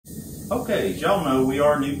Okay, as y'all know, we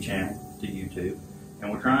are a new channel to YouTube,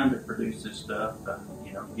 and we're trying to produce this stuff,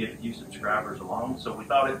 get a few subscribers along. So we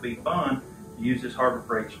thought it'd be fun to use this Harbor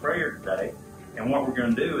Freight sprayer today. And what we're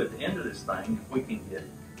going to do at the end of this thing, if we can get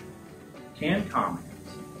 10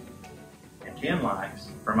 comments and 10 likes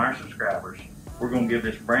from our subscribers, we're going to give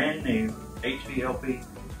this brand new HVLP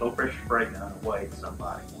low pressure spray gun away to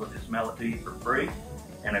somebody. We'll just mail it to you for free.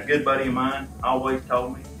 And a good buddy of mine always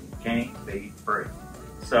told me, you can't beat free.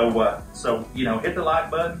 So hit the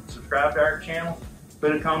like button, subscribe to our channel,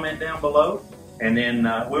 put a comment down below, and then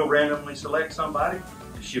we'll randomly select somebody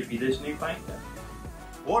to ship you this new paint gun.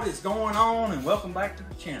 What is going on, and welcome back to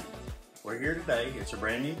the channel. We're here today. It's a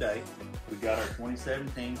brand new day. We got our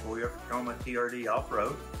 2017 Toyota Tacoma TRD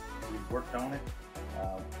off-road. We've worked on it.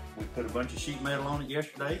 We put a bunch of sheet metal on it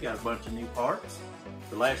yesterday, got a bunch of new parts.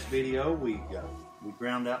 The last video, we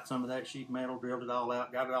ground out some of that sheet metal, drilled it all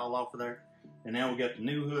out, got it all off of there. And now we got the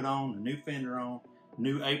new hood on, the new fender on,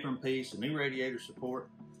 new apron piece, the new radiator support,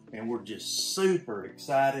 and we're just super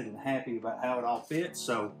excited and happy about how it all fits.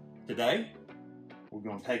 So today, we're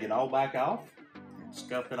going to take it all back off and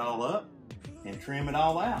scuff it all up and trim it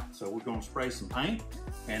all out. So we're going to spray some paint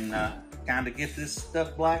and kind of get this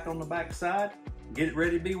stuff black on the back side, get it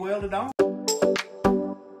ready to be welded on.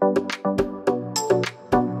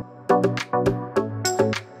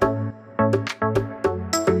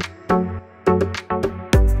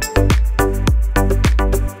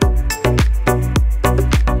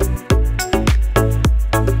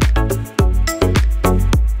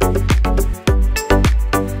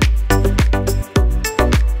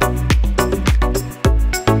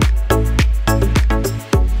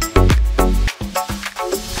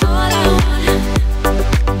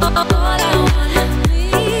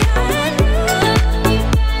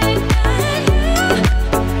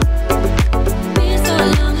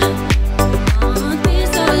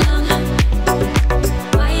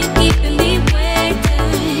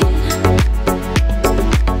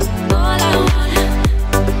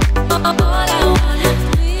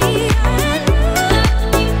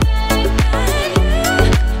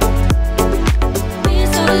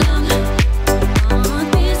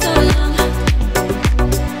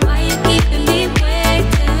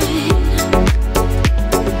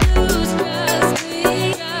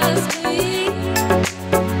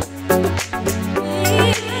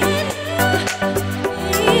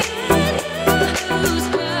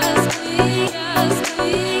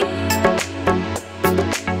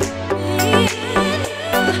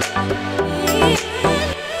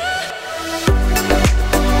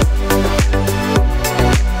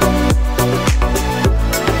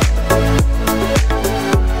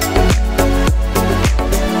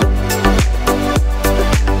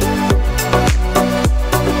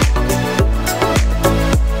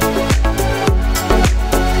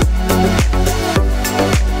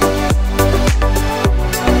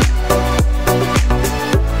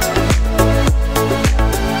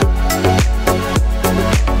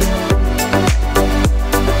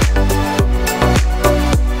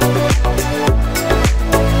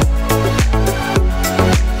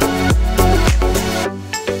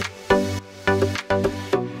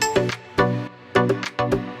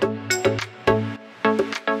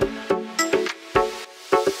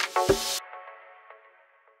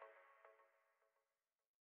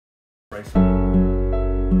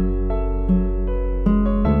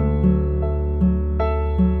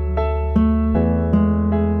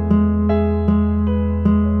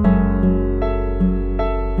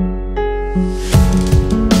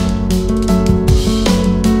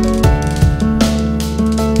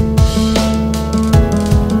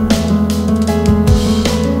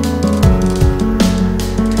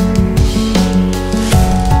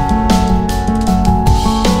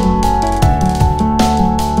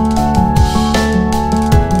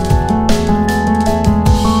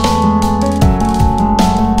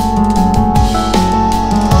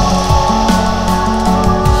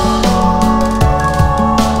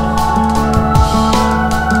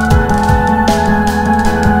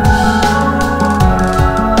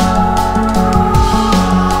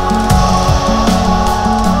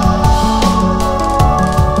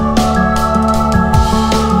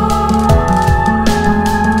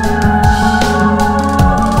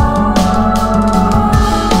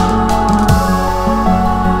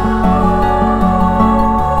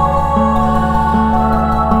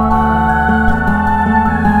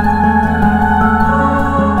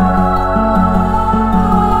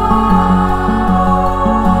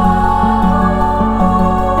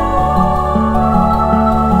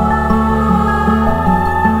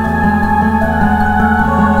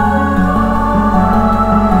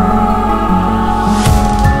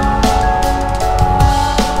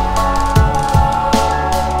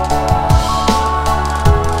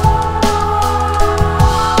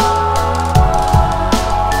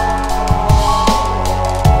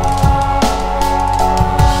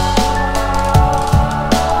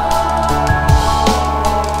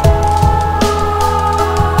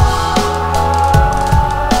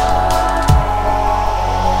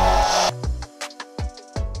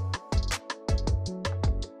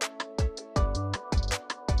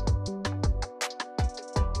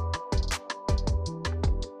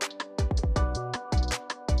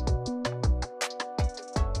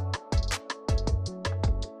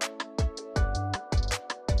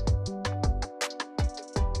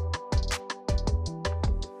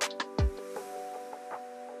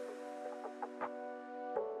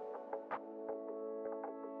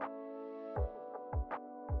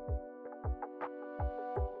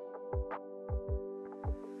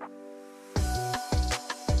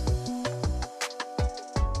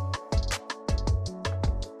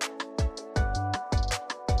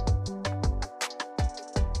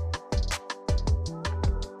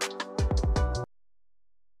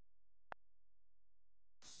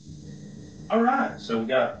 All right, so we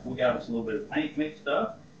got us a little bit of paint mixed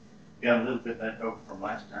up. Got a little bit left over from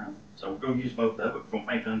last time. So we're going to use both of it. We're going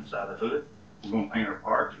to paint the underside of the hood. We're going to paint our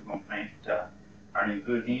parts. We're going to paint our new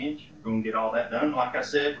hood hinge. We're going to get all that done. Like I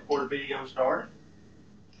said before the video started,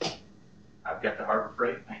 I've got the Harbor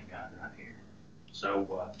Freight paint gun right here.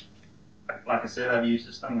 So, like I said, I've used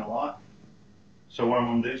this thing a lot. So what I'm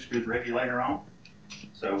going to do is screw the regulator on.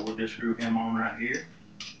 So we'll just screw him on right here.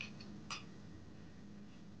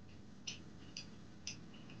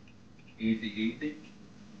 Easy, easy.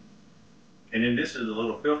 And then this is a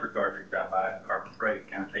little filter cartridge I buy at Harbor Freight.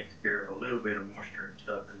 It kind of takes care of a little bit of moisture and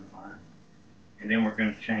stuff in the line. And then we're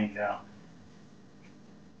going to change out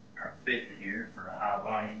our fitting here for a high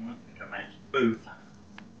volume one to match the booth.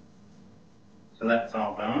 So that's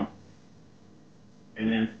all done. And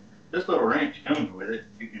then this little wrench comes with it.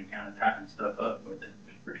 You can kind of tighten stuff up with it.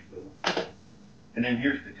 It's pretty cool. And then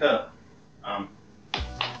here's the cup. I'm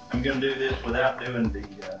going to do this without doing the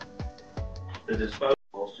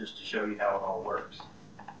disposables just to show you how it all works.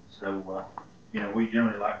 So, we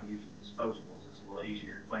generally like to use the disposables. It's a little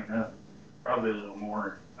easier to clean up. Probably a little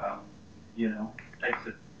more, takes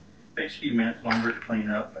a few minutes longer to clean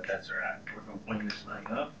up, but that's all right. We're going to clean this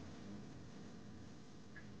thing up.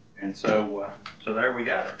 And so there we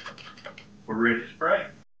got it. We're ready to spray.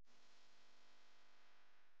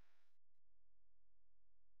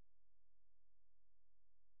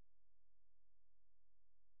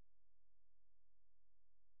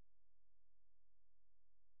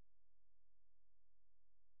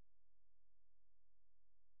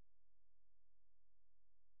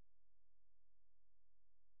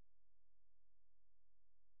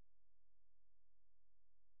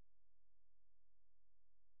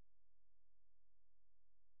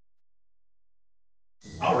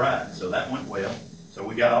 All right, so that went well. So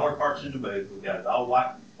we got all our parts in the booth. We got it all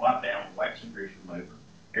wiped down, wax and grease remover.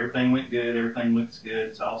 Everything went good. Everything looks good.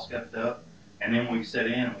 It's all scuffed up. And then we set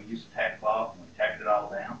in and we used a tack cloth and we tacked it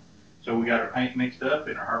all down. So we got our paint mixed up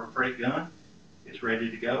in our Harbor Freight gun. It's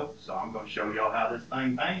ready to go. So I'm going to show y'all how this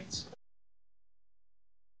thing paints.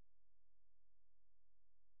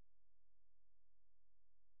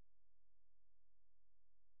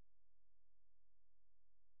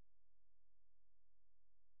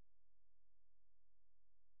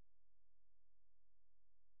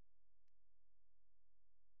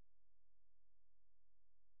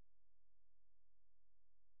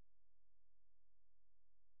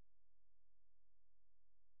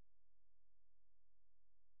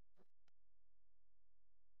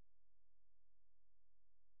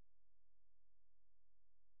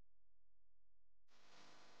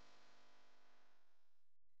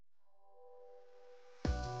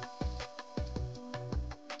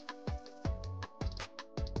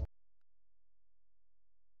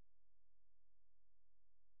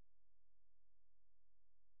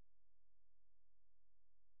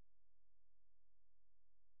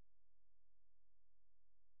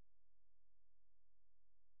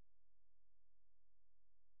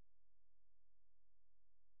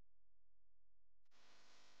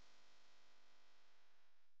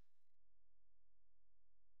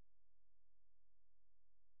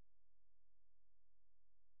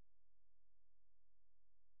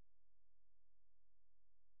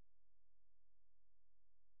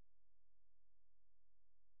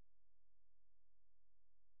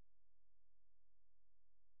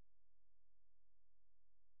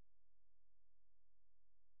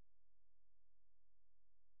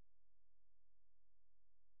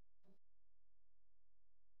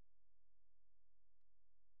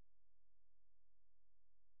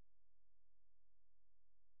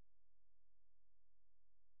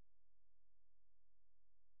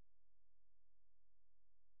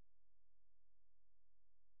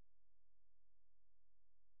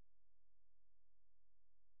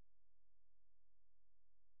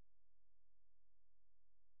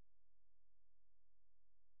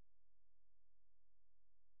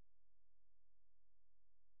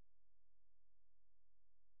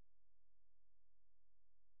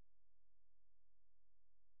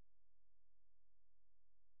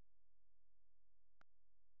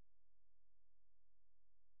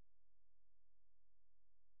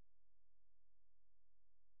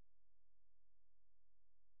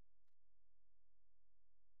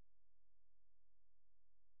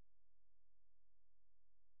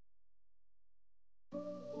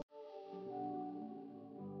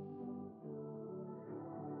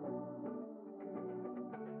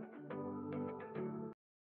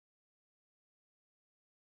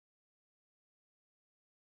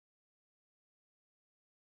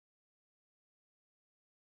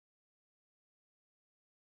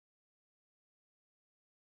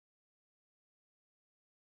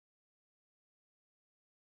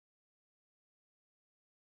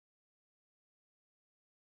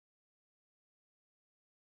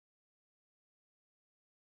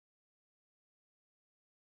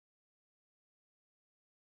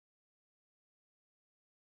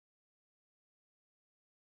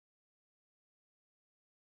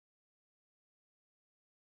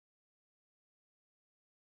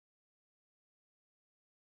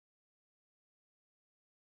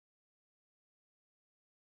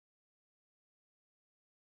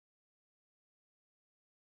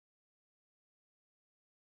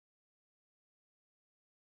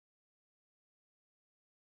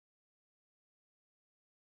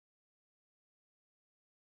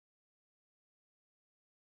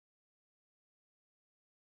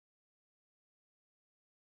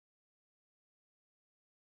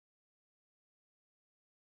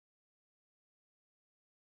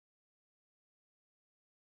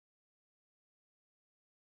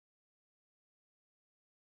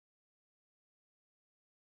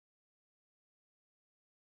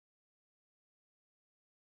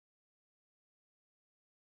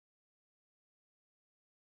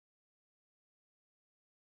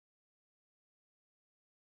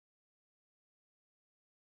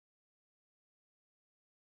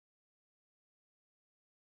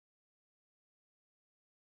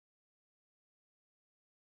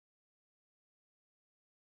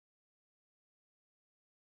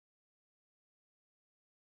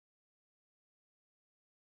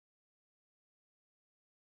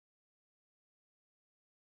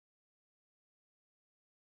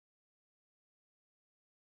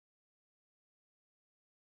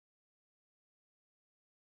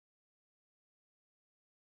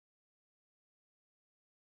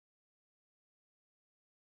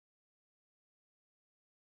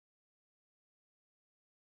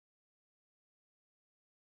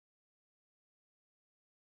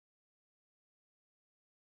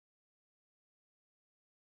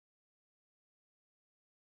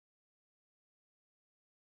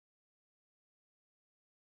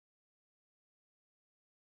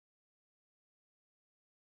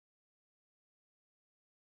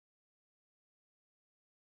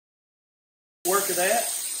 after that,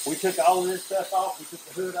 we took all of this stuff off. We took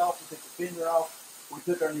the hood off. We took the fender off. We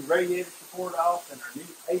took our new radiator support off and our new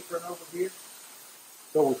apron over here.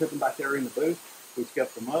 So we took them back there in the booth. We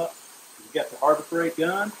scuffed them up. We got the Harbor Freight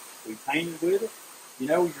gun. We painted with it. You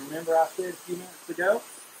know, you remember I said a few minutes ago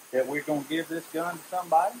that we're going to give this gun to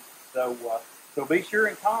somebody. So, so be sure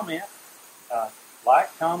and comment.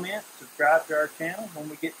 Like, comment, subscribe to our channel. When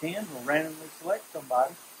we get 10, we'll randomly select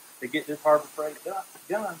somebody to get this Harbor Freight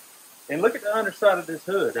gun. And look at the underside of this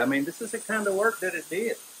hood. I mean, this is the kind of work that it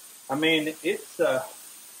did. I mean, it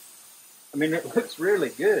looks really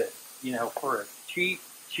good, you know, for a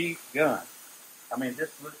cheap gun. I mean,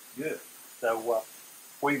 this looks good. So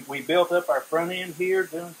we built up our front end here,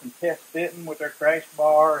 doing some test fitting with our crash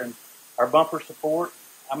bar and our bumper support.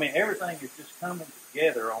 I mean, everything is just coming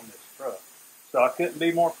together on this truck. So I couldn't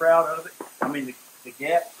be more proud of it. I mean, the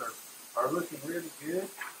gaps are looking really good.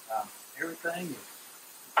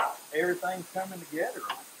 Everything's coming together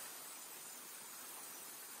on it.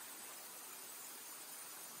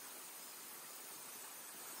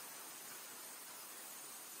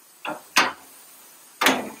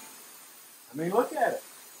 I mean, look at it.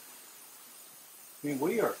 I mean,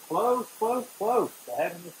 we are close to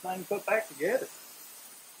having this thing put back together.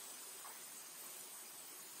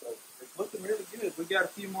 So it's looking really good. We got a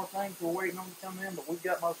few more things we're waiting on to come in, but we've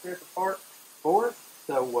got most every part for it.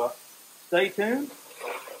 So stay tuned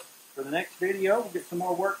for the next video. We'll get some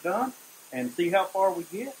more work done and see how far we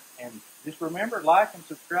get. And just remember, like and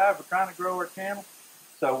subscribe. We're trying to grow our channel.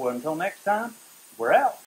 So until next time, we're out.